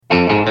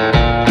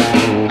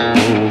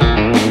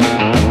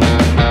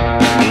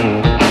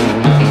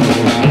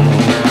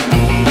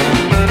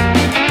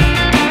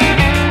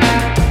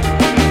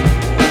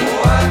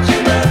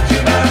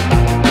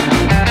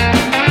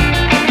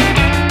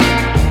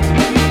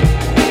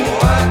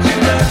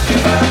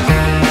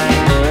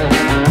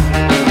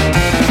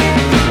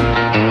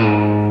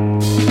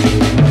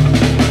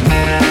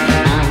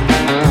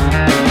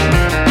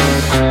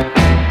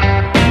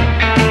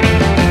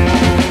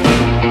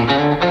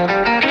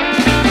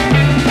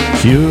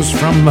Hughes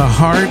from the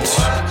Heart.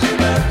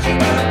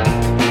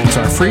 It's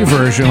our free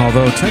version,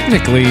 although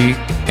technically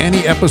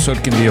any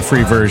episode can be a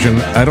free version.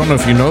 I don't know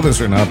if you know this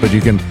or not, but you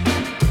can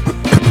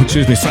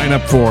sign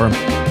up for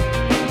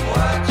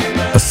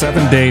a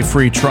 7-day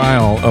free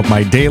trial of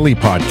my daily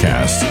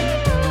podcast.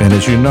 And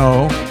as you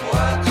know,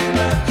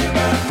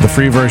 the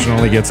free version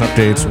only gets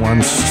updates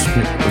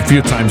a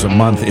few times a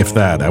month, if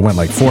that. I went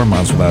like 4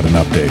 months without an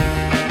update.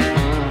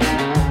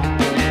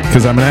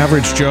 Because I'm an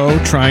average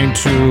Joe trying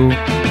to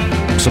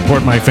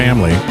support my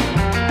family,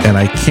 and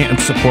I can't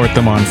support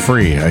them on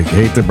free. I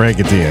hate to break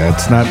it to you.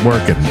 It's not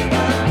working.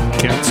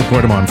 Can't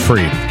support them on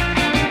free.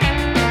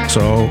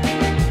 So,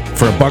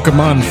 for $1 a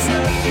month,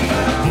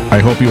 I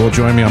hope you will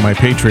join me on my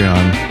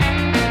Patreon.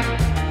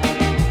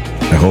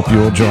 I hope you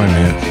will join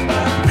me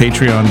at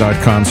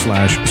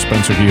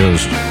patreon.com/Spencer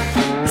Hughes.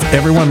 If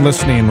everyone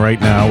listening right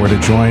now were to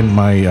join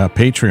my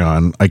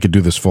Patreon, I could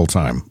do this full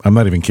time. I'm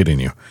not even kidding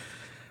you.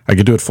 I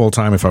could do it full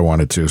time if I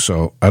wanted to.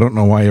 So I don't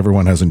know why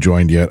everyone hasn't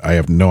joined yet. I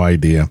have no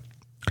idea.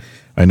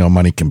 I know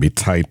money can be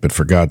tight, but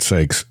for God's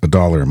sakes,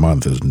 $1 a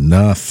month is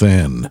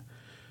nothing.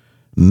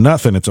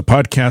 Nothing. It's a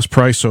podcast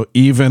price, so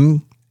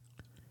even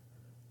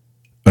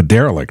a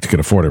derelict could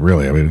afford it,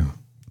 really. I mean,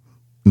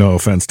 no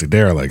offense to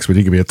derelicts, but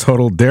you could be a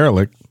total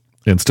derelict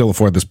and still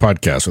afford this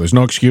podcast. So there's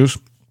no excuse.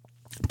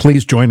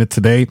 Please join it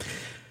today.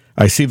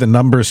 I see the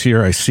numbers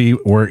here. I see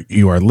where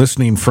you are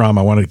listening from.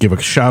 I want to give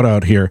a shout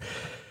out here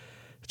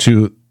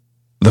to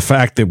the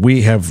fact that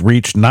we have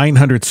reached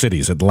 900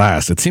 cities at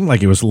last. It seemed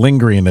like it was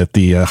lingering at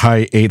the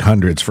high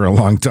 800s for a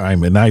long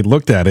time, and I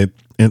looked at it,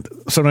 and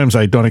sometimes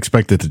I don't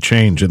expect it to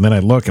change, and then I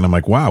look, and I'm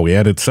like, wow, we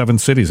added 7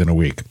 cities in a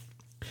week.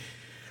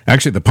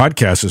 Actually, the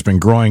podcast has been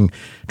growing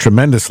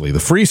tremendously. The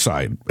free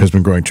side has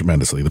been growing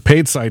tremendously. The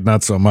paid side,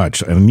 not so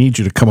much. I need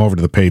you to come over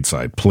to the paid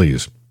side,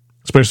 please,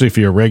 especially if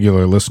you're a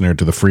regular listener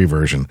to the free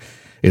version.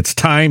 It's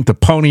time to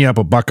pony up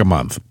 $1 a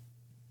month.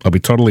 I'll be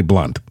totally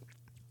blunt.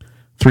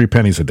 3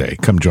 pennies a day.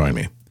 Come join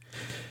me.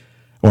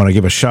 I want to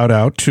give a shout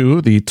out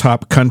to the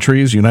top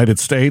countries, United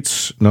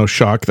States. No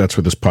shock, that's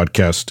where this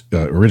podcast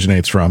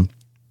originates from.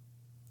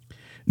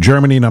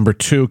 Germany, number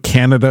 2.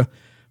 Canada,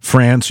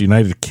 France,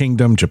 United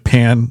Kingdom,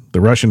 Japan,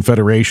 the Russian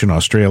Federation,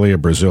 Australia,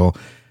 Brazil,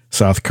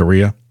 South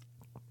Korea.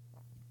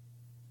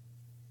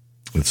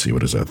 Let's see,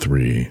 what is that?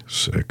 3,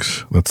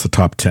 6. That's the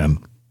top 10.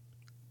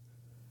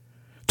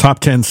 Top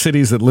 10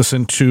 cities that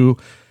listen to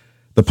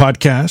the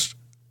podcast.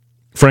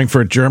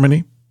 Frankfurt,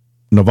 Germany.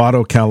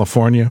 Novato,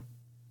 California.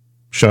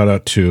 Shout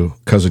out to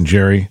Cousin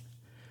Jerry,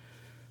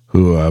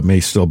 who may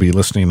still be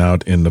listening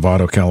out in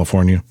Novato,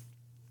 California.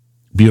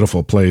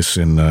 Beautiful place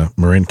in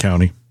Marin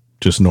County,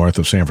 just north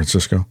of San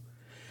Francisco.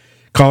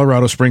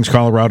 Colorado Springs,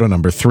 Colorado,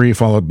 number 3,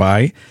 followed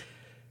by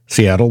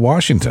Seattle,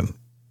 Washington.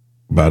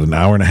 About an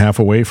hour and a half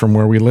away from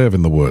where we live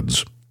in the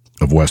woods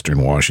of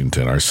Western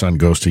Washington. Our son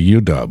goes to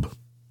UW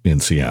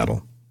in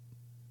Seattle.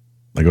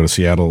 I go to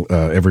Seattle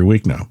every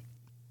week now.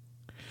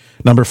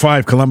 Number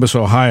 5, Columbus,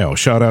 Ohio.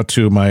 Shout out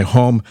to my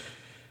home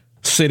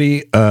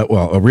city,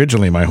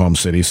 originally my home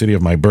city, city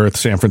of my birth,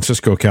 San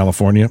Francisco,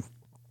 California.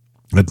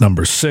 At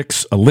number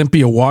 6,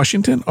 Olympia,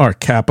 Washington, our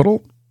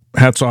capital.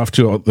 Hats off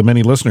to the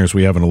many listeners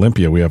we have in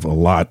Olympia. We have a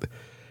lot.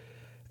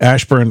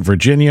 Ashburn,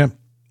 Virginia.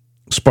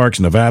 Sparks,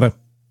 Nevada.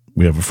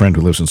 We have a friend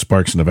who lives in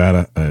Sparks,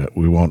 Nevada.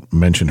 We won't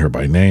mention her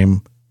by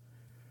name.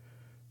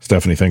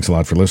 Stephanie, thanks a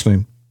lot for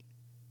listening.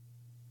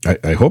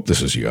 I hope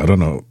this is you. I don't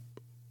know.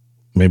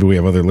 Maybe we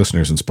have other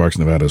listeners in Sparks,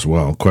 Nevada as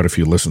well. Quite a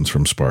few listens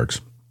from Sparks.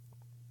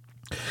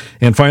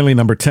 And finally,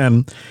 number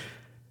 10,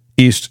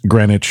 East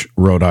Greenwich,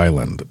 Rhode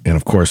Island. And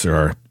of course, there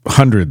are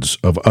hundreds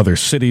of other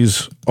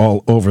cities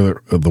all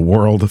over the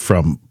world,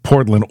 from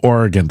Portland,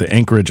 Oregon to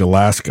Anchorage,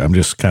 Alaska. I'm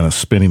just kind of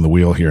spinning the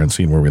wheel here and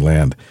seeing where we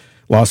land.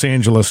 Los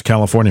Angeles,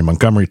 California,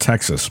 Montgomery,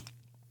 Texas.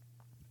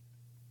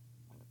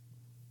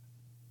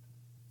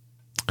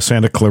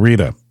 Santa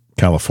Clarita,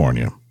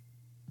 California.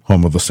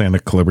 Home of the Santa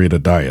Clarita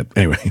Diet.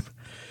 Anyway.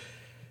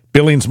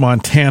 Billings,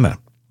 Montana,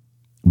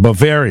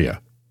 Bavaria,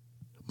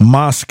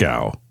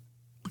 Moscow.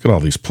 Look at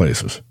all these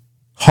places.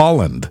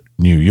 Holland,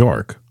 New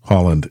York.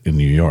 Holland in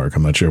New York.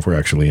 I'm not sure if we're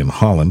actually in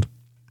Holland.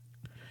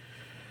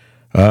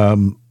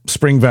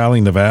 Spring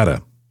Valley,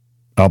 Nevada.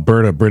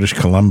 Alberta, British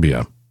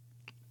Columbia.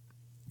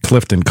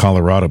 Clifton,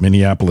 Colorado.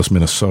 Minneapolis,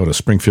 Minnesota.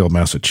 Springfield,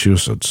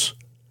 Massachusetts.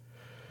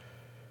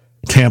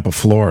 Tampa,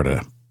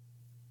 Florida.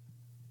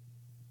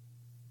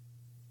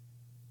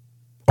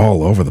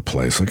 All over the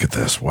place. Look at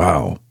this.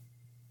 Wow.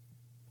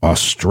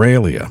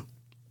 Australia,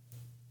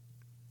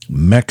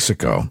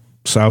 Mexico,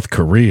 South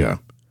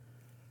Korea.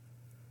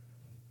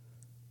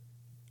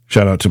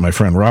 Shout out to my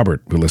friend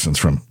Robert, who listens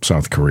from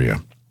South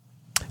Korea.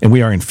 And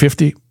we are in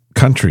 50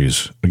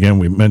 countries. Again,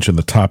 we mentioned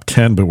the top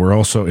 10, but we're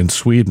also in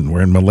Sweden.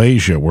 We're in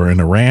Malaysia. We're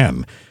in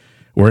Iran.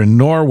 We're in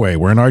Norway.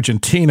 We're in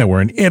Argentina. We're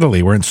in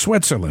Italy. We're in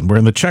Switzerland. We're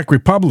in the Czech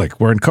Republic.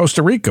 We're in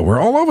Costa Rica. We're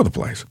all over the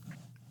place.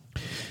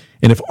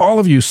 And if all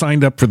of you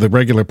signed up for the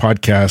regular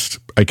podcast,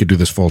 I could do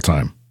this full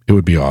time. It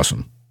would be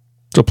awesome.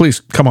 So please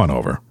come on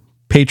over.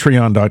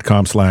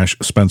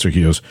 Patreon.com/Spencer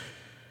Hughes.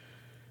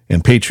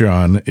 And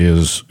Patreon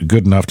is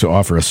good enough to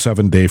offer a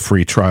 7-day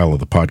free trial of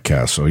the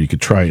podcast, so you could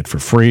try it for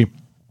free.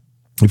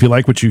 If you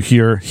like what you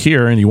hear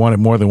here and you want it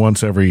more than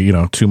once every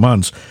 2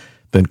 months,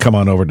 then come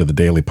on over to the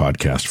daily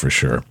podcast for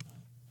sure.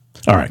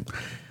 All right,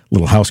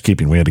 little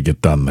housekeeping we had to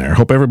get done there.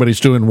 Hope everybody's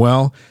doing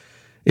well.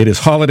 It is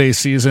holiday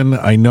season.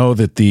 I know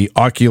that the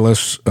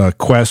Oculus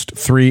Quest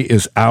 3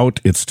 is out.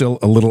 It's still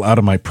a little out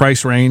of my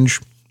price range.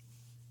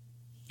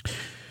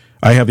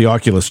 I have the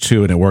Oculus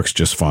 2, and it works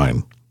just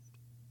fine.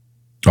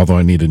 Although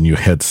I need a new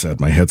headset.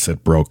 My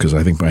headset broke because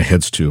I think my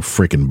head's too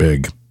freaking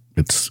big.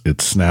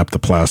 It snapped the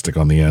plastic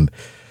on the end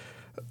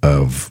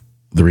of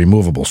the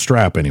removable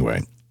strap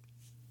anyway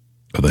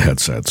of the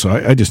headset. So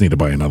I just need to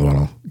buy another one.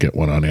 I'll get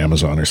one on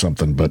Amazon or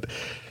something. But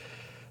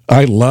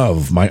I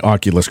love my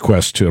Oculus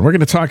Quest 2. And we're going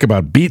to talk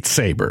about Beat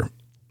Saber,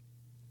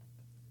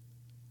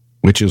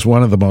 which is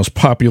one of the most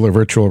popular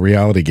virtual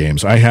reality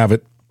games. I have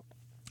it.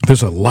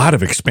 There's a lot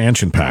of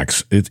expansion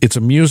packs. It's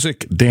a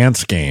music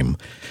dance game,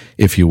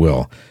 if you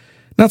will.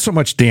 Not so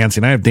much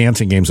dancing. I have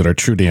dancing games that are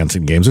true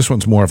dancing games. This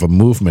one's more of a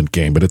movement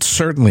game, but it's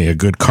certainly a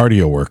good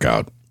cardio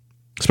workout,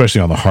 especially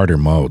on the harder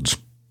modes.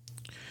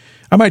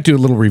 I might do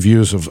little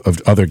reviews of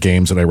other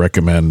games that I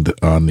recommend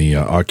on the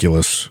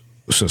Oculus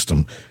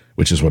system,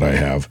 which is what I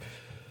have.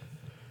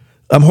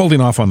 I'm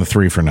holding off on the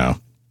 3 for now.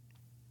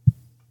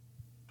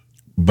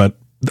 But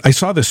I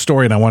saw this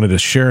story and I wanted to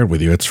share it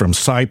with you. It's from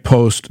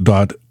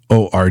scipost.org,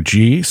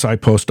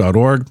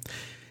 scipost.org.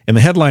 And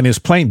the headline is,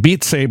 playing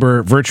Beat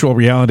Saber virtual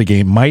reality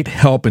game might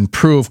help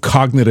improve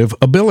cognitive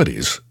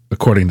abilities,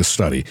 according to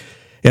study.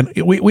 And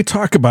we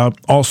talk about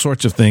all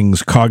sorts of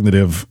things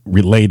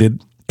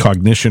cognition-related,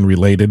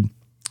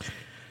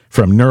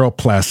 from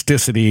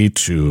neuroplasticity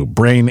to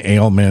brain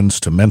ailments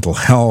to mental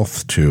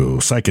health to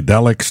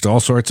psychedelics to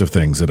all sorts of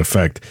things that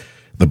affect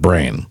the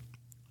brain.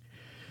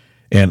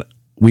 And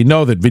we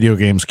know that video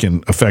games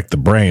can affect the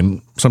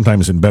brain,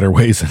 sometimes in better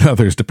ways than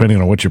others,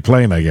 depending on what you're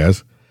playing, I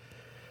guess.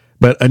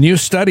 But a new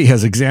study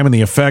has examined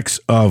the effects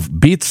of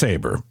Beat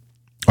Saber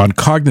on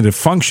cognitive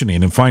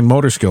functioning and fine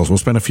motor skills. We'll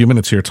spend a few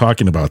minutes here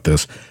talking about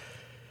this.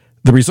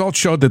 The results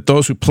showed that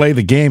those who play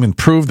the game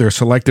improve their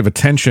selective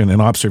attention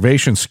and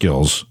observation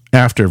skills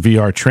after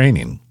VR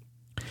training.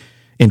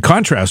 In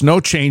contrast, no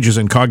changes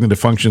in cognitive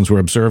functions were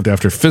observed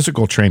after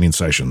physical training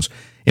sessions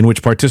in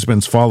which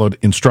participants followed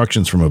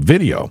instructions from a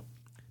video.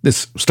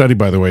 This study,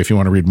 by the way, if you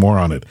want to read more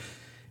on it,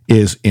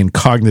 is in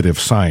Cognitive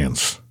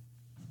Science.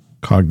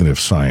 Cognitive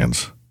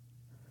Science.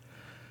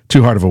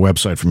 Too hard of a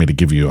website for me to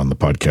give you on the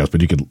podcast,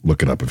 but you could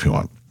look it up if you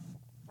want.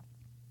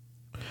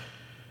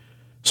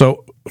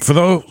 So for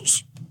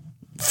those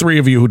 3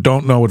 of you who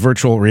don't know what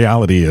virtual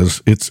reality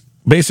is, it's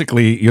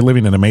basically you're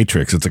living in a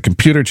matrix. It's a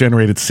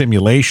computer-generated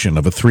simulation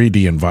of a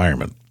 3D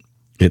environment.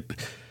 It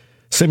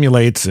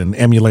simulates and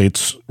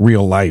emulates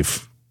real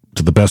life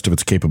to the best of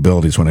its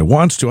capabilities when it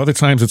wants to. Other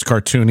times it's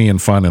cartoony and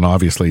fun and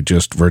obviously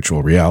just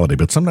virtual reality,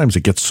 but sometimes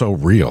it gets so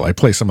real. I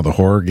play some of the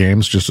horror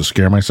games just to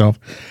scare myself,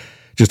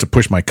 just to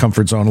push my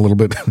comfort zone a little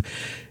bit.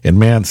 And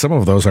man, some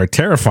of those are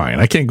terrifying.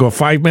 I can't go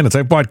 5 minutes.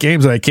 I've bought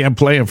games that I can't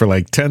play them for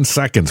like 10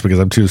 seconds because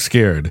I'm too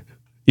scared,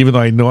 even though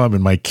I know I'm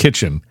in my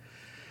kitchen.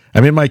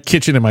 I'm in my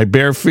kitchen in my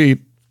bare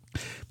feet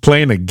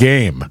playing a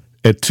game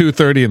at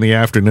 2:30 in the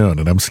afternoon,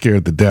 and I'm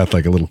scared to death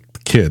like a little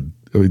kid.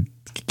 I mean,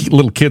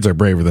 little kids are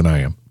braver than I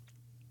am.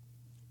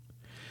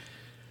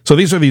 So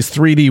these are these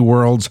 3D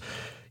worlds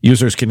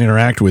users can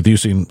interact with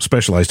using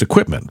specialized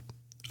equipment.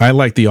 I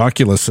like the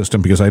Oculus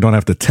system because I don't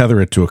have to tether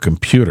it to a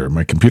computer.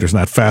 My computer's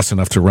not fast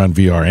enough to run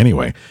VR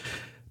anyway.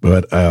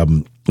 But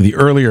the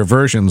earlier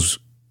versions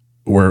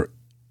were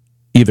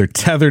either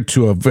tethered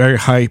to a very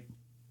high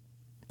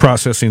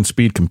processing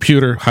speed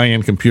computer,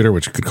 high-end computer,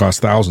 which could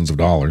cost thousands of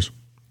dollars,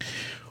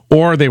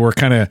 or they were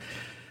kind of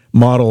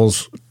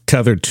models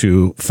tethered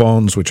to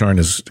phones, which aren't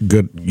as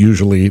good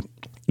usually,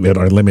 that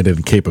are limited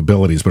in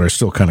capabilities, but are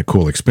still kind of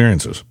cool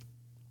experiences.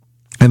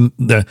 And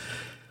the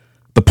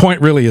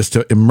point really is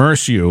to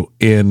immerse you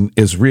in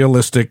as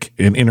realistic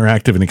and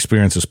interactive an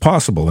experience as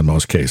possible in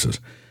most cases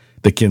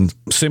that can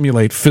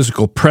simulate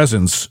physical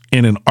presence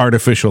in an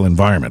artificial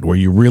environment where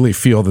you really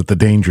feel that the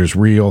danger is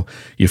real,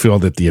 you feel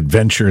that the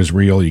adventure is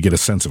real, you get a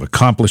sense of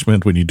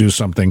accomplishment when you do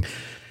something,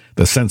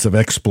 the sense of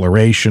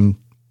exploration.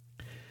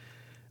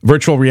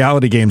 Virtual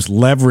reality games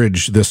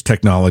leverage this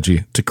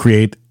technology to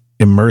create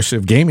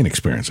immersive gaming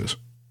experiences.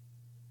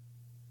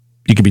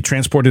 You can be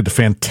transported to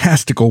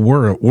fantastical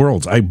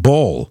worlds. I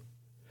bowl.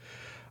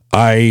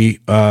 I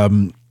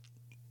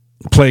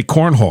play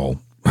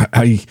cornhole.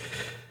 I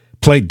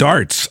play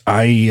darts.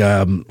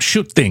 I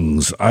shoot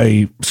things.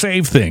 I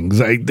save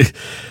things.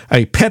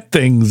 I pet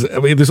things. I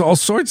mean, there's all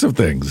sorts of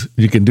things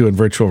you can do in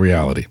virtual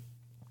reality.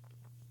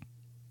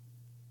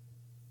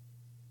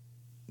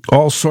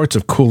 All sorts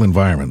of cool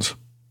environments.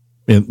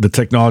 And the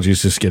technology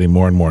is just getting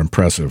more and more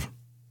impressive.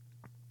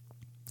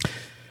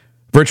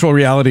 Virtual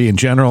reality in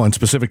general and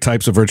specific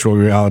types of virtual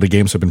reality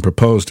games have been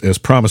proposed as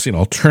promising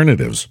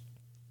alternatives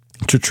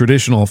to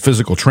traditional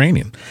physical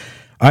training.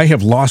 I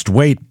have lost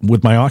weight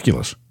with my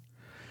Oculus.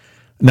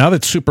 Now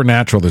that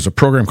Supernatural, there's a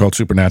program called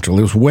Supernatural.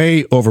 It was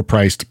way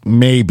overpriced,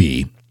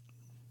 maybe.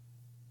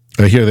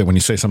 I hear that when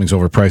you say something's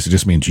overpriced, it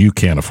just means you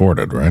can't afford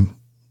it, right?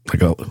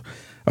 Like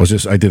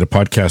I did a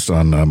podcast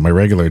on my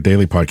regular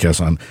daily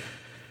podcast on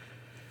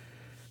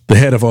the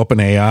head of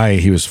OpenAI.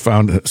 He was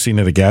seen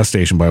at a gas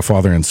station by a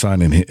father and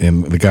son,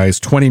 and the guy's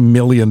 $20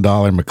 million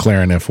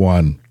McLaren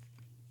F1.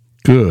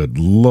 Good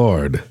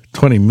Lord,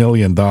 $20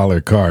 million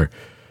car.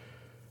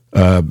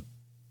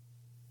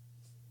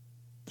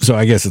 So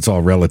I guess it's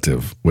all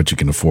relative what you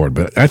can afford.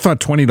 But I thought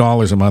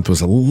 $20 a month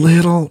was a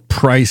little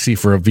pricey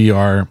for a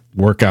VR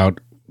workout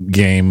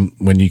game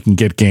when you can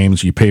get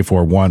games you pay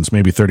for once,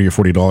 maybe $30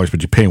 or $40,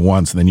 but you pay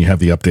once and then you have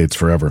the updates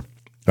forever.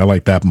 I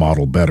like that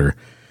model better.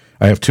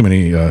 I have too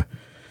many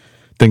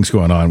things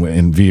going on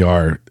in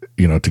VR,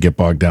 to get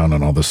bogged down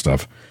on all this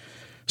stuff.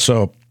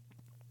 So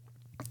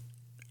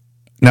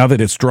now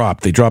that it's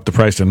dropped, they dropped the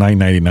price to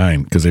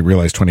 $9.99 because they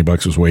realized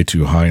 $20 was way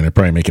too high, and they're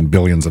probably making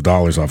billions of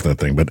dollars off that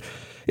thing. But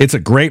it's a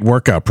great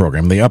workout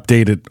program. They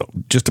update it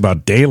just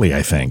about daily,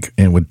 I think,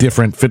 and with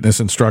different fitness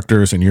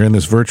instructors, and you're in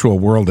this virtual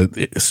world.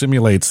 It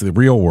simulates the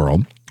real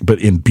world, but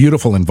in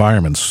beautiful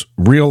environments,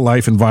 real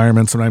life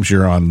environments. Sometimes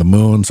you're on the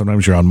moon,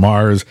 sometimes you're on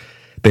Mars.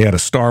 They had a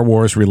Star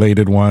Wars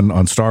related one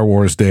on Star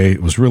Wars Day.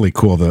 It was really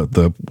cool.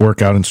 The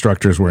workout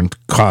instructors were in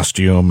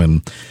costume,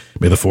 and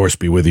may the force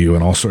be with you,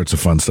 and all sorts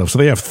of fun stuff. So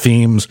they have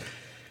themes.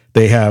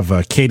 They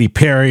have Katy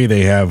Perry.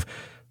 They have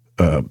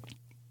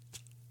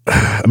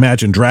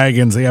Imagine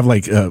Dragons. They have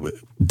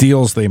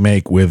deals they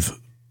make with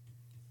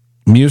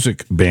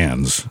music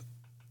bands,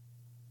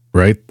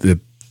 right?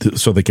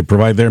 So they can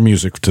provide their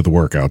music to the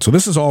workout. So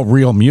this is all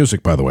real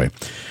music, by the way.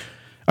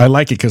 I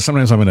like it because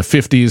sometimes I'm in a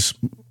 50s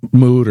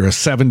mood or a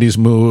 70s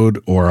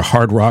mood or a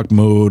hard rock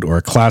mood or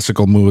a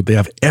classical mood. They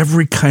have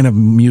every kind of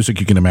music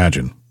you can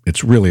imagine.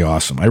 It's really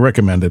awesome. I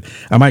recommend it.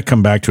 I might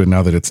come back to it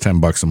now that it's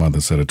 $10 a month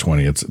instead of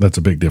 $20. That's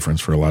a big difference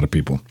for a lot of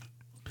people.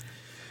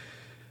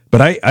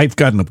 But I've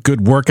gotten a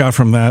good workout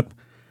from that.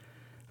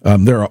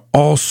 There are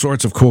all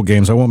sorts of cool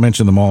games. I won't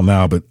mention them all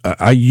now, but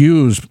I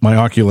use my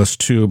Oculus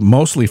 2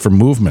 mostly for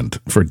movement,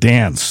 for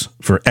dance,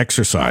 for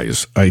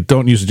exercise. I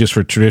don't use it just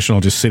for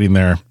traditional, just sitting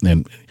there.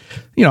 And,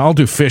 I'll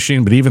do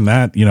fishing, but even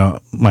that,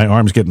 my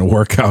arm's getting a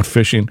workout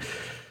fishing.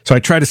 So I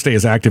try to stay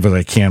as active as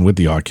I can with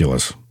the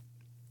Oculus.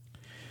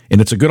 And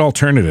it's a good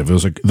alternative.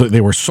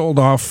 They were sold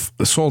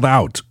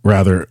out,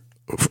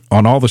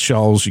 on all the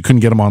shelves. You couldn't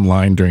get them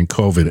online during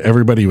COVID.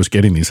 Everybody was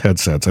getting these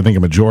headsets. I think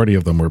a majority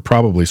of them were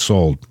probably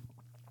sold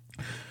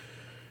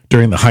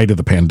during the height of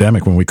the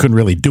pandemic when we couldn't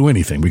really do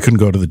anything. We couldn't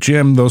go to the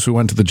gym. Those who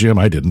went to the gym,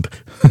 I didn't,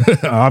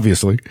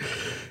 obviously.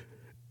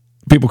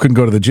 People couldn't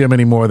go to the gym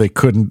anymore. They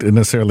couldn't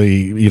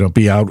necessarily,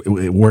 be out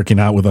working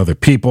out with other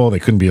people. They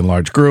couldn't be in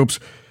large groups.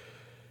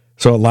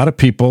 So a lot of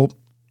people,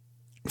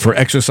 for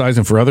exercise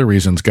and for other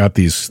reasons, got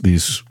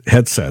these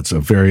headsets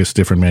of various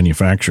different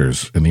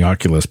manufacturers, and the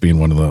Oculus being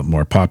one of the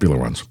more popular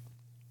ones.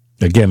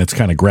 Again, it's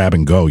kind of grab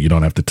and go. You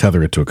don't have to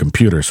tether it to a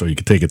computer, so you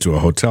can take it to a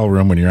hotel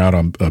room when you're out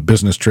on a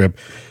business trip.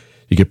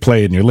 You could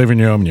play it in your living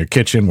room, in your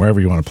kitchen, wherever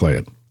you want to play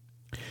it.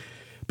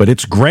 But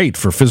it's great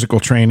for physical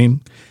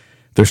training.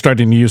 They're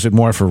starting to use it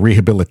more for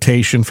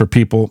rehabilitation for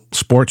people,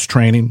 sports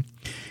training.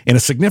 And a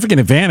significant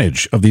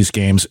advantage of these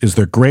games is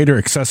their greater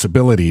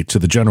accessibility to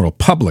the general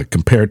public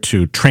compared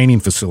to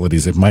training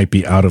facilities that might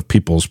be out of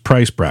people's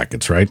price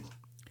brackets, right?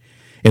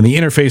 And the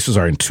interfaces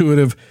are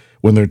intuitive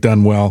when they're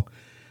done well.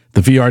 The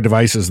VR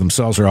devices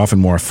themselves are often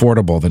more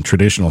affordable than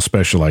traditional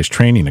specialized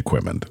training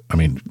equipment. I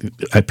mean,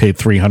 I paid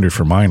 $300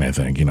 for mine, I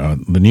think.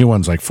 The new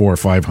one's like $400 or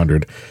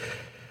 $500.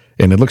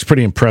 And it looks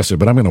pretty impressive,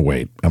 but I'm going to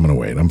wait.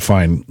 I'm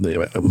fine.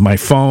 My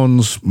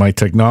phones, my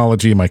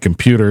technology, my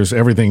computers,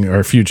 everything are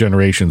a few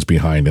generations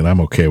behind, and I'm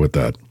okay with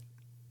that.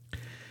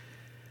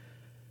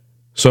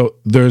 So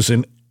there's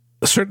a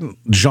certain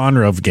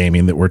genre of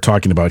gaming that we're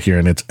talking about here,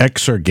 and it's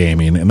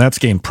exergaming, and that's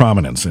gained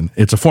prominence. And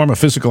it's a form of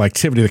physical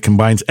activity that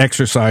combines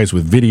exercise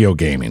with video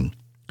gaming.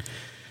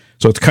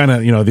 So it's kind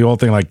of, the old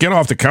thing like get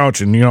off the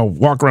couch and,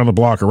 walk around the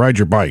block or ride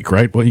your bike,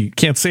 right? Well, you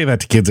can't say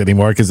that to kids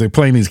anymore because they're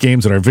playing these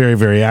games that are very,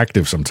 very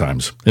active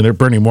sometimes, and they're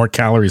burning more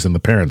calories than the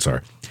parents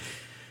are.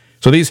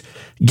 So these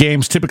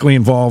games typically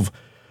involve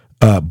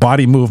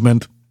body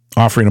movement,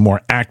 offering a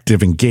more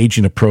active,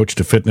 engaging approach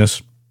to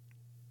fitness.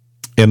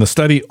 And the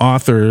study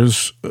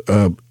authors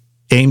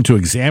aim to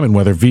examine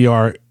whether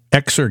VR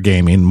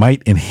exergaming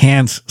might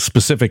enhance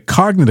specific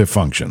cognitive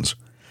functions,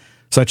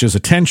 such as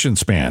attention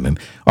span and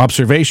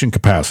observation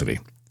capacity.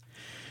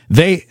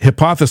 They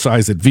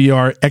hypothesize that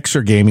VR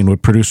exergaming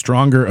would produce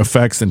stronger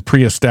effects than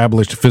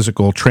pre-established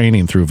physical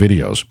training through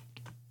videos.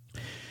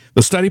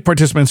 The study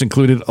participants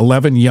included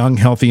 11 young,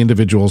 healthy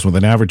individuals with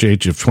an average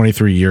age of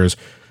 23 years,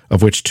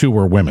 of which 2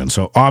 were women.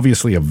 So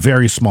obviously a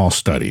very small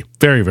study,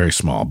 very, very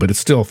small, but it's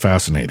still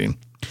fascinating.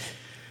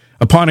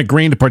 Upon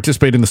agreeing to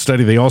participate in the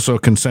study, they also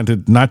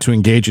consented not to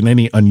engage in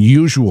any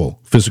unusual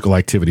physical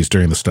activities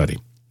during the study.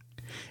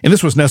 And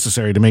this was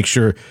necessary to make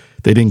sure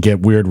they didn't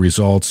get weird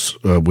results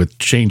with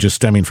changes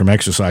stemming from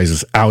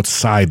exercises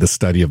outside the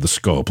study of the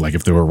scope, like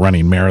if they were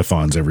running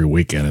marathons every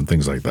weekend and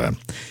things like that.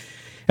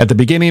 At the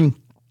beginning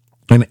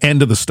and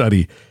end of the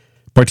study,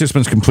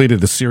 participants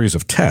completed a series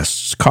of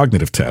tests,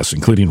 cognitive tests,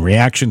 including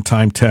reaction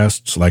time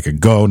tests like a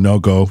go,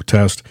 no-go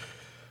test,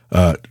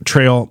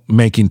 trail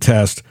making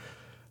test,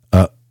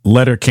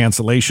 letter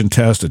cancellation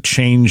test, a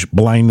change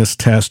blindness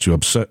test to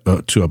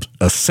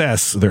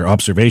assess their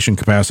observation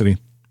capacity.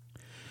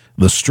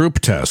 The Stroop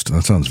test,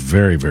 that sounds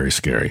very, very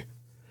scary.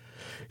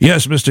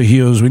 Yes, Mr.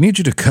 Hughes, we need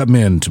you to come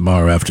in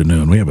tomorrow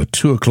afternoon. We have a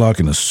 2 o'clock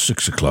and a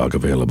 6 o'clock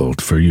available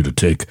for you to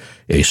take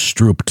a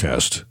Stroop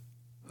test.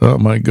 Oh,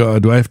 my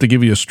God, do I have to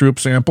give you a Stroop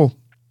sample?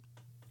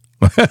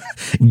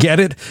 Get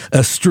it? A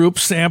Stroop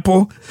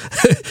sample?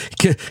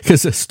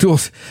 Because the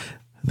stools...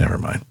 Never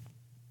mind.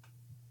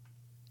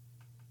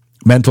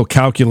 Mental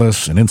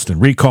calculus, an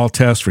instant recall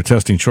test for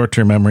testing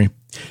short-term memory.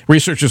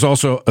 Researchers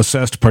also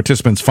assessed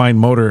participants' fine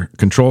motor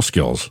control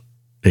skills,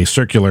 a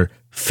circular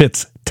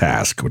FITS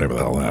task, whatever the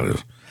hell that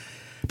is.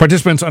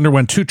 Participants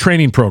underwent 2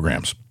 training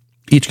programs,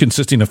 each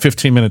consisting of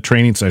 15-minute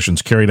training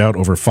sessions carried out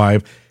over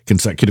 5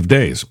 consecutive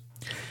days.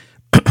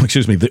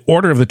 Excuse me. The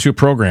order of the 2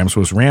 programs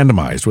was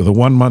randomized with a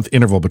 1-month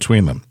interval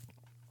between them.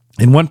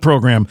 In one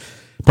program,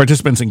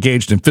 participants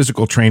engaged in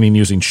physical training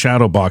using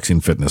shadow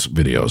boxing fitness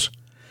videos.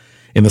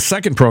 In the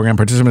second program,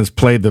 participants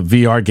played the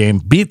VR game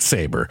Beat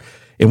Saber,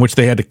 in which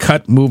they had to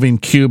cut moving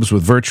cubes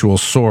with virtual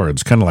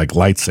swords, kind of like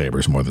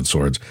lightsabers more than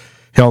swords,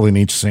 held in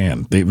each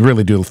hand. They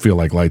really do feel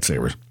like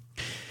lightsabers.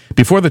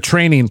 Before the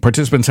training,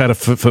 participants had a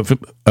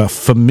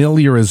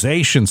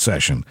familiarization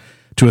session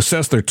to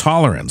assess their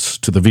tolerance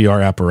to the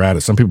VR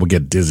apparatus. Some people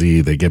get dizzy,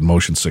 they get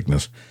motion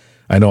sickness.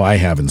 I know I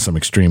have in some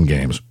extreme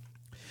games.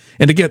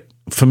 And to get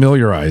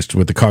familiarized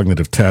with the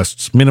cognitive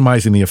tests,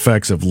 minimizing the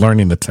effects of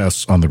learning the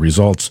tests on the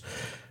results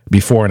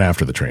before and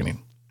after the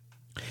training.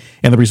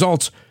 And the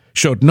results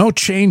showed no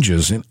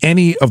changes in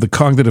any of the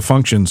cognitive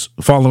functions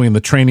following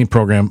the training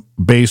program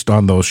based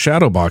on those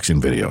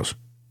shadowboxing videos.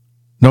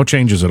 No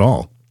changes at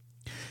all.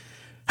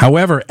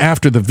 However,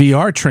 after the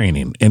VR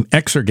training and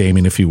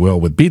exergaming, if you will,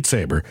 with Beat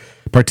Saber,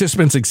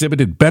 participants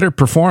exhibited better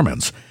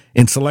performance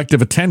in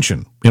selective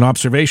attention, in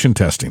observation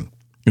testing,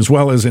 as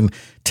well as in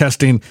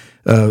testing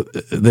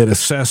that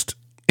assessed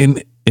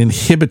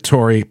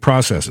inhibitory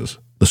processes,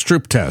 the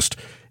Stroop test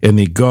and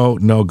the go,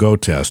 no-go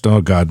test.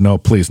 Oh, God, no,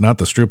 please, not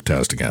the Stroop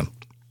test again.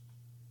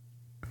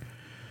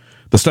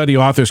 The study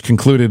authors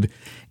concluded,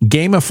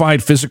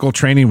 gamified physical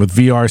training with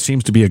VR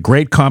seems to be a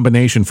great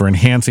combination for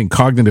enhancing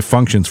cognitive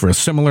functions for a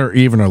similar or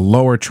even a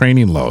lower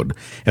training load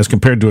as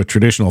compared to a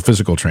traditional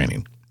physical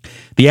training.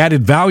 The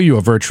added value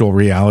of virtual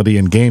reality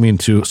and gaming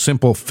to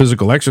simple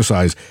physical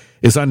exercise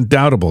is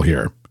undoubtable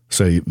here,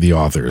 say the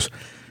authors.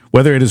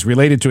 Whether it is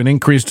related to an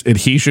increased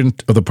adhesion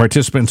of the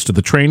participants to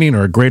the training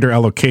or a greater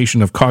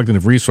allocation of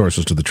cognitive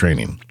resources to the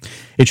training.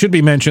 It should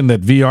be mentioned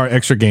that VR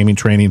exergaming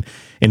training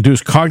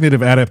induced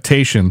cognitive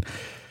adaptation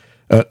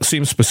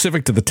seems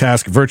specific to the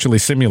task virtually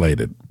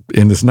simulated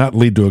and does not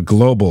lead to a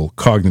global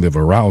cognitive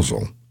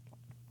arousal.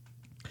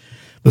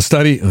 The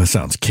study, that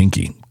sounds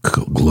kinky,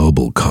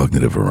 global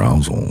cognitive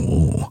arousal.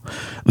 Ooh.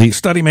 The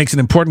study makes an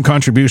important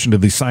contribution to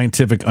the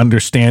scientific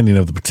understanding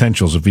of the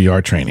potentials of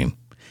VR training.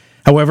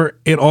 However,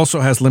 it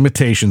also has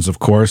limitations, of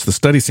course. The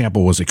study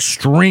sample was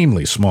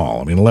extremely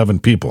small, 11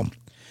 people,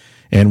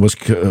 and was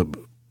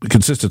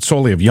consisted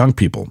solely of young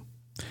people,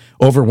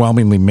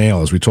 overwhelmingly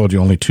male, as we told you,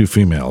 only 2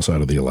 females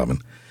out of the 11.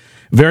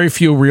 Very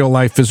few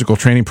real-life physical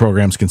training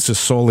programs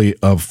consist solely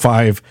of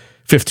 5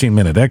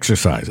 15-minute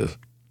exercises.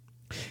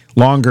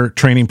 Longer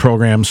training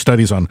programs,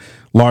 studies on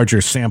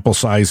larger sample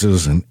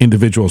sizes and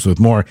individuals with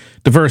more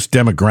diverse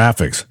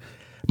demographics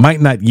might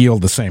not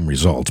yield the same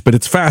results, but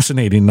it's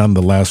fascinating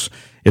nonetheless.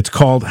 It's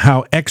called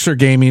How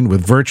Exergaming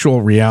with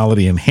Virtual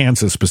Reality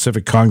Enhances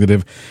Specific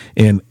Cognitive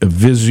and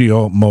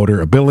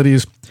Visuomotor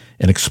Abilities,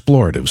 an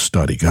explorative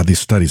study. God, these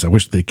studies, I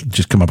wish they could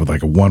just come up with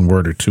like a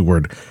 1-word or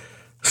 2-word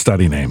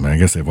study name. I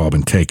guess they've all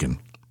been taken.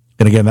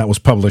 And again, that was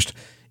published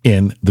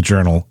in the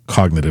journal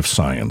Cognitive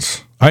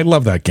Science. I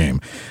love that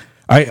game.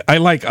 I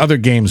like other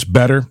games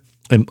better,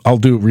 and I'll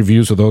do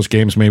reviews of those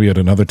games maybe at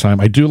another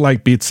time. I do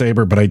like Beat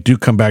Saber, but I do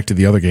come back to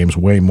the other games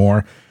way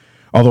more.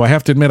 Although I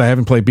have to admit, I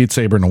haven't played Beat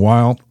Saber in a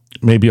while.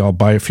 Maybe I'll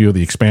buy a few of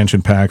the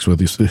expansion packs with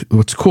these.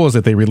 What's cool is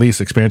that they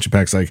release expansion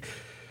packs like,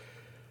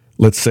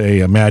 let's say,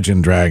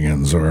 Imagine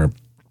Dragons or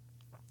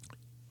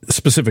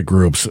specific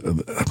groups.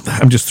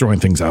 I'm just throwing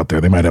things out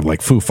there. They might have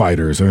like Foo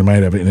Fighters, or they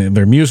might have in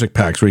their music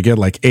packs where you get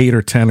like 8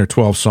 or 10 or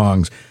 12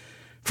 songs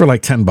for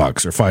like $10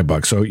 or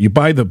 $5. So you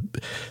buy the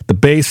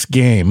base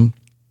game.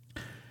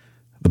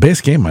 The base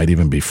game might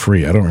even be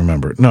free. I don't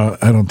remember. No,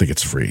 I don't think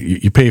it's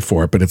free. You pay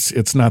for it, but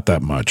it's not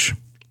that much.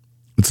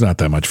 It's not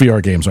that much.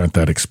 VR games aren't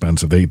that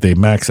expensive. They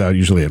max out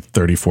usually at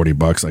 $30,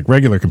 $40, like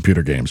regular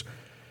computer games.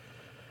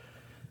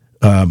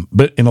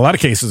 But in a lot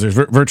of cases, there's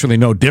virtually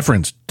no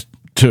difference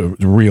to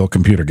real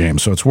computer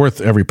games. So it's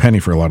worth every penny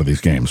for a lot of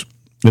these games.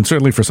 And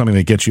certainly for something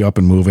that gets you up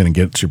and moving and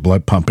gets your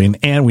blood pumping.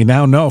 And we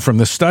now know from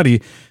this study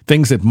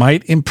things that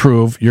might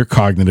improve your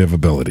cognitive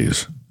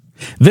abilities.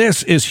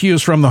 This is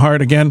Hughes from the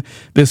Heart. Again,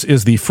 this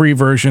is the free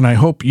version. I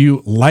hope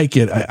you like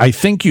it. I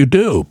think you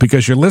do,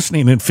 because you're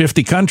listening in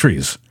 50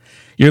 countries.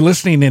 You're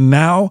listening in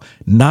now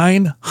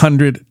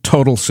 900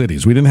 total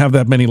cities. We didn't have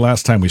that many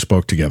last time we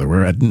spoke together.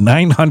 We're at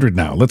 900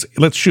 now.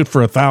 Let's shoot for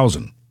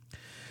 1,000.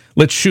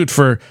 Let's shoot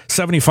for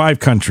 75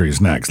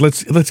 countries next.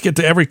 Let's get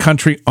to every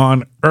country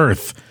on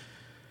Earth.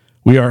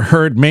 We are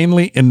heard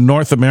mainly in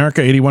North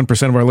America.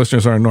 81% of our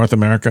listeners are in North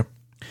America.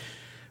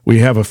 We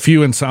have a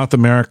few in South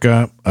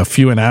America, a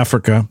few in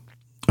Africa,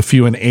 a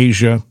few in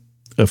Asia,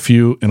 a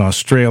few in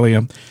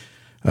Australia,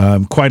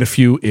 quite a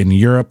few in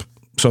Europe.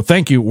 So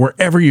thank you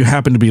wherever you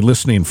happen to be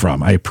listening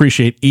from. I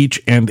appreciate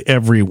each and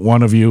every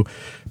one of you.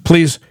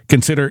 Please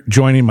consider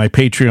joining my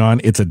Patreon.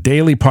 It's a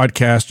daily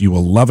podcast. You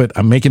will love it.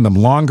 I'm making them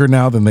longer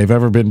now than they've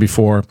ever been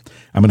before.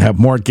 I'm going to have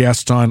more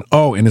guests on.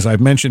 Oh, and as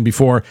I've mentioned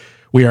before,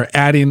 we are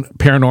adding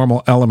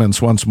paranormal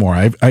elements once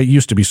more. I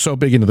used to be so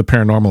big into the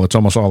paranormal, it's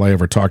almost all I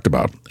ever talked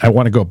about. I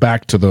want to go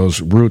back to those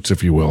roots,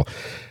 if you will.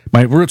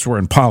 My roots were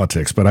in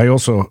politics, but I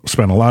also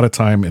spent a lot of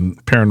time in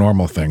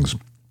paranormal things.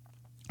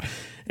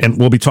 And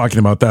we'll be talking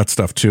about that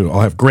stuff too.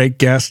 I'll have great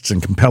guests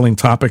and compelling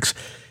topics.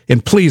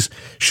 And please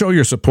show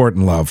your support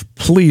and love.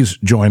 Please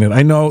join it.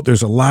 I know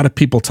there's a lot of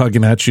people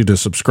tugging at you to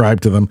subscribe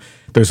to them.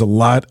 There's a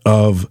lot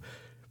of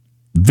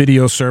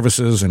video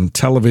services and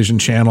television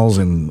channels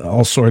and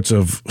all sorts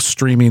of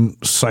streaming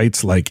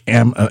sites like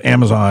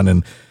Amazon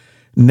and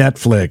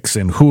Netflix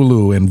and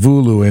Hulu and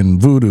Vulu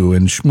and Voodoo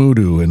and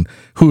Shmoodoo and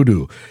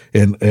Hoodoo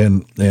and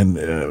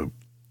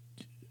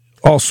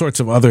all sorts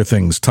of other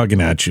things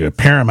tugging at you.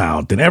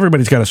 Paramount, and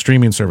everybody's got a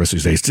streaming service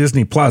these days.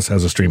 Disney Plus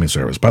has a streaming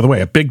service. By the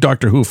way, a big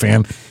Doctor Who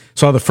fan.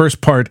 Saw the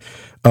first part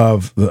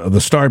of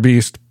the Star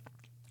Beast.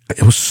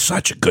 It was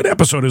such a good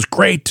episode. It was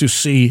great to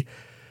see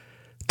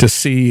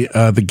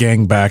the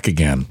gang back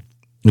again.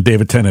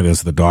 David Tennant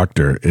as the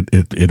Doctor.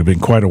 It had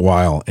been quite a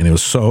while, and it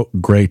was so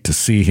great to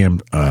see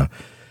him.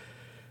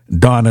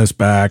 Donna's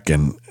back,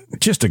 and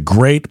just a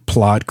great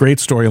plot, great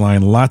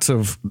storyline, lots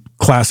of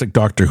classic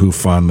Doctor Who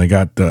fun. They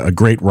got a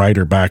great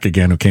writer back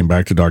again who came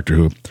back to Doctor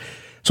Who.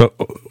 So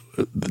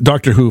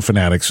Doctor Who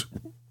fanatics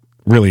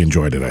really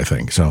enjoyed it, I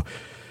think. So,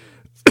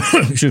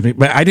 excuse me.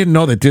 But I didn't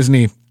know that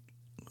Disney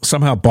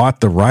somehow bought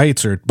the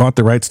rights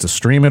to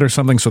stream it or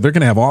something. So they're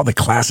going to have all the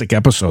classic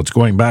episodes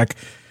going back,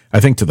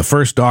 I think, to the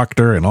first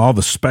Doctor and all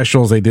the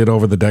specials they did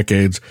over the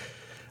decades.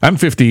 I'm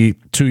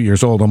 52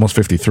 years old, almost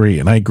 53,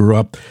 and I grew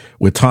up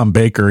with Tom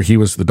Baker. He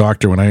was the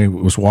Doctor when I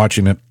was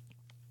watching it,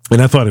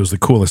 and I thought it was the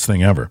coolest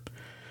thing ever.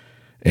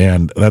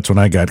 And that's when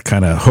I got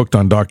kind of hooked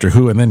on Doctor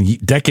Who, and then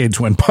decades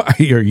went by,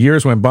 or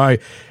years went by,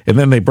 and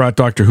then they brought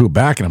Doctor Who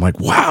back, and I'm like,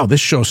 wow, this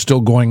show's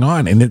still going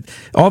on. And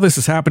all this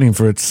is happening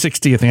for its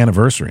 60th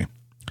anniversary.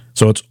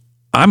 So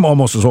I'm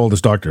almost as old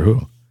as Doctor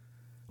Who.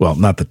 Well,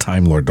 not the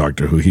Time Lord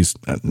Doctor Who. He's,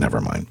 never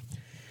mind.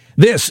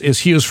 This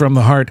is Hughes from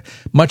the Heart.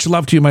 Much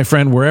love to you, my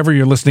friend, wherever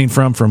you're listening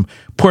from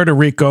Puerto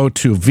Rico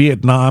to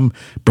Vietnam,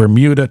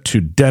 Bermuda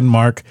to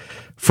Denmark,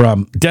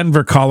 from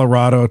Denver,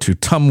 Colorado to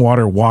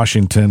Tumwater,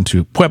 Washington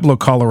to Pueblo,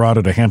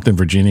 Colorado to Hampton,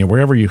 Virginia,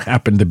 wherever you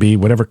happen to be,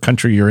 whatever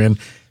country you're in.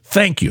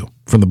 Thank you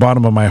from the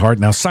bottom of my heart.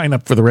 Now sign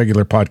up for the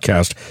regular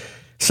podcast.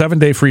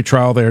 7-day free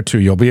trial there,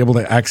 too. You'll be able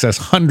to access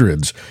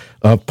hundreds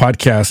of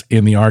podcasts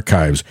in the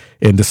archives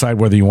and decide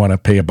whether you want to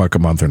pay $1 a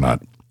month or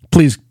not.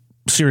 Please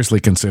seriously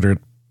consider it.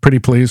 Pretty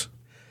please.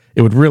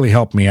 It would really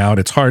help me out.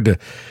 It's hard to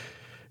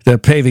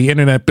pay the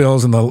internet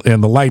bills and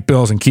the light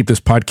bills and keep this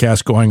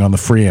podcast going on the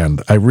free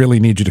end. I really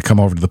need you to come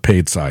over to the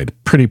paid side.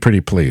 Pretty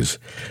please.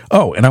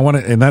 Oh,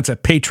 and that's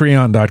at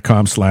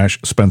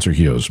patreon.com/Spencer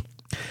Hughes.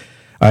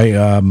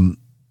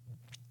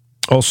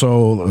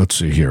 Also, let's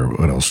see here.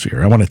 What else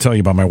here? I want to tell you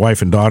about my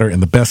wife and daughter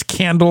and the best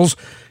candles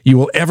you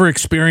will ever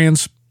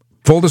experience.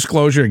 Full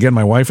disclosure, again,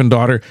 my wife and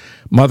daughter,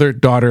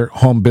 mother-daughter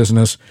home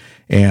business,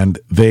 and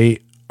they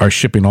are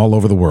shipping all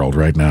over the world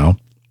right now.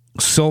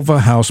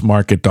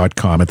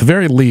 silvahousemarket.com. At the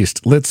very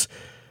least, let's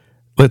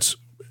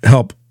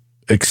help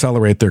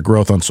accelerate their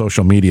growth on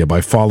social media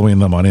by following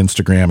them on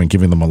Instagram and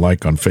giving them a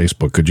like on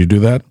Facebook. Could you do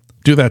that?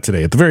 Do that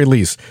today. At the very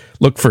least,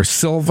 look for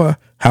Silva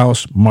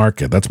House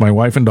Market. That's my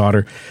wife and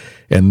daughter,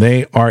 and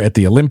they are at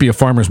the Olympia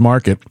Farmers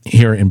Market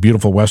here in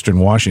beautiful Western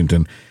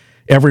Washington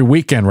every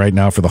weekend right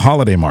now for the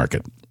holiday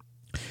market.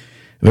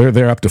 They're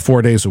there up to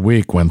 4 days a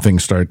week when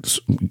things start,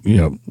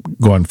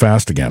 going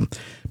fast again.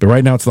 But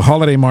right now it's the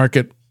holiday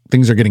market.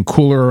 Things are getting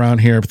cooler around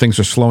here. Things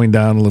are slowing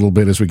down a little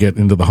bit as we get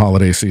into the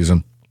holiday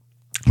season.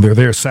 They're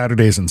there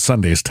Saturdays and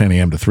Sundays, 10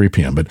 a.m. to 3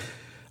 p.m. But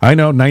I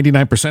know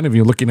 99% of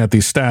you looking at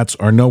these stats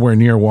are nowhere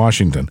near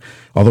Washington,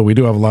 although we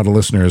do have a lot of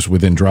listeners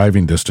within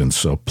driving distance.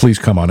 So please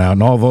come on out.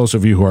 And all those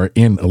of you who are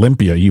in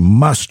Olympia, you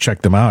must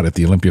check them out at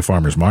the Olympia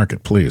Farmers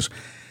Market, please.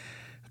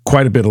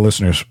 Quite a bit of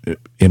listeners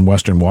in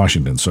Western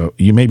Washington, so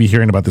you may be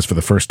hearing about this for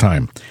the first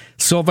time.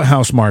 Silva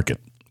House Market,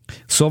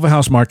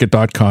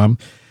 silvahousemarket.com.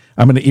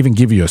 I'm going to even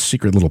give you a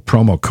secret little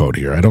promo code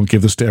here. I don't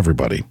give this to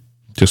everybody,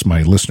 just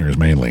my listeners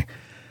mainly.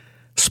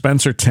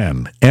 Spencer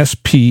 10,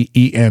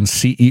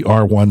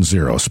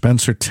 SPENCER10,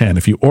 Spencer 10.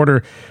 If you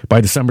order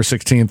by December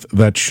 16th,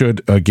 that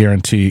should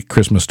guarantee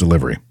Christmas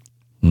delivery.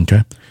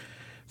 Okay?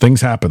 Things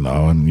happen,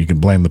 though, and you can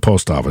blame the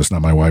post office,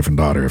 not my wife and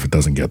daughter, if it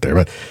doesn't get there.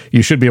 But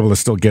you should be able to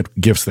still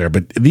get gifts there.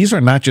 But these are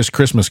not just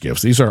Christmas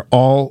gifts. These are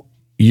all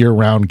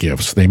year-round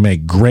gifts. They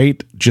make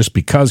great just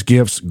because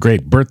gifts,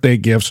 great birthday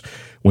gifts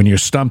when you're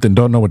stumped and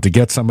don't know what to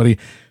get somebody.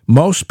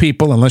 Most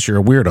people, unless you're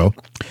a weirdo,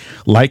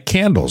 like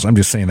candles. I'm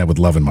just saying that with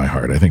love in my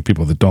heart. I think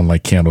people that don't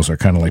like candles are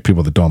kind of like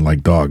people that don't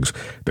like dogs.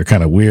 They're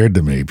kind of weird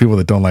to me. People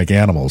that don't like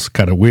animals,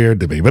 kind of weird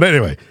to me. But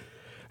anyway,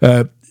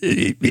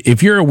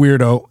 if you're a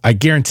weirdo, I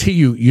guarantee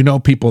you know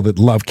people that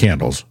love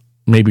candles.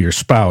 Maybe your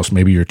spouse,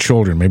 maybe your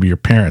children, maybe your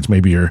parents,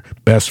 maybe your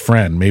best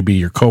friend, maybe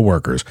your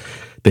coworkers.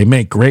 They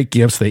make great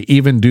gifts. They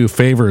even do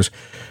favors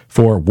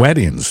for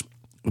weddings.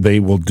 They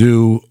will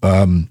do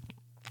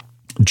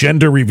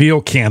gender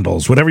reveal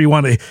candles, whatever you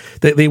want.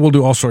 They will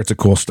do all sorts of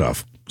cool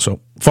stuff. So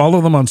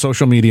follow them on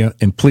social media,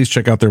 and please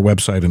check out their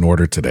website and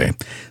order today.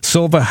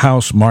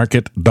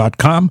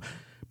 silvahousemarket.com.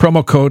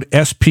 Promo code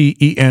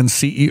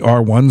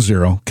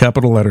SPENCER10,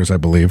 capital letters, I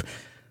believe.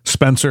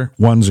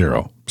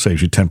 Spencer10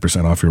 saves you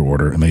 10% off your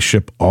order, and they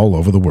ship all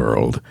over the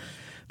world.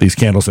 These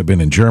candles have been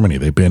in Germany.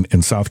 They've been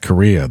in South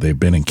Korea. They've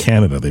been in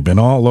Canada. They've been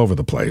all over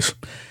the place.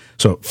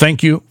 So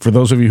thank you for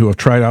those of you who have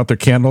tried out their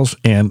candles,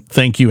 and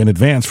thank you in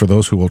advance for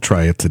those who will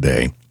try it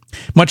today.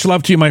 Much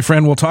love to you, my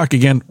friend. We'll talk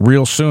again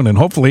real soon, and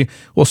hopefully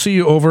we'll see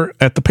you over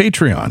at the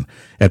Patreon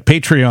at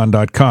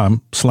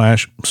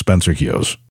patreon.com/Spencer Hughes.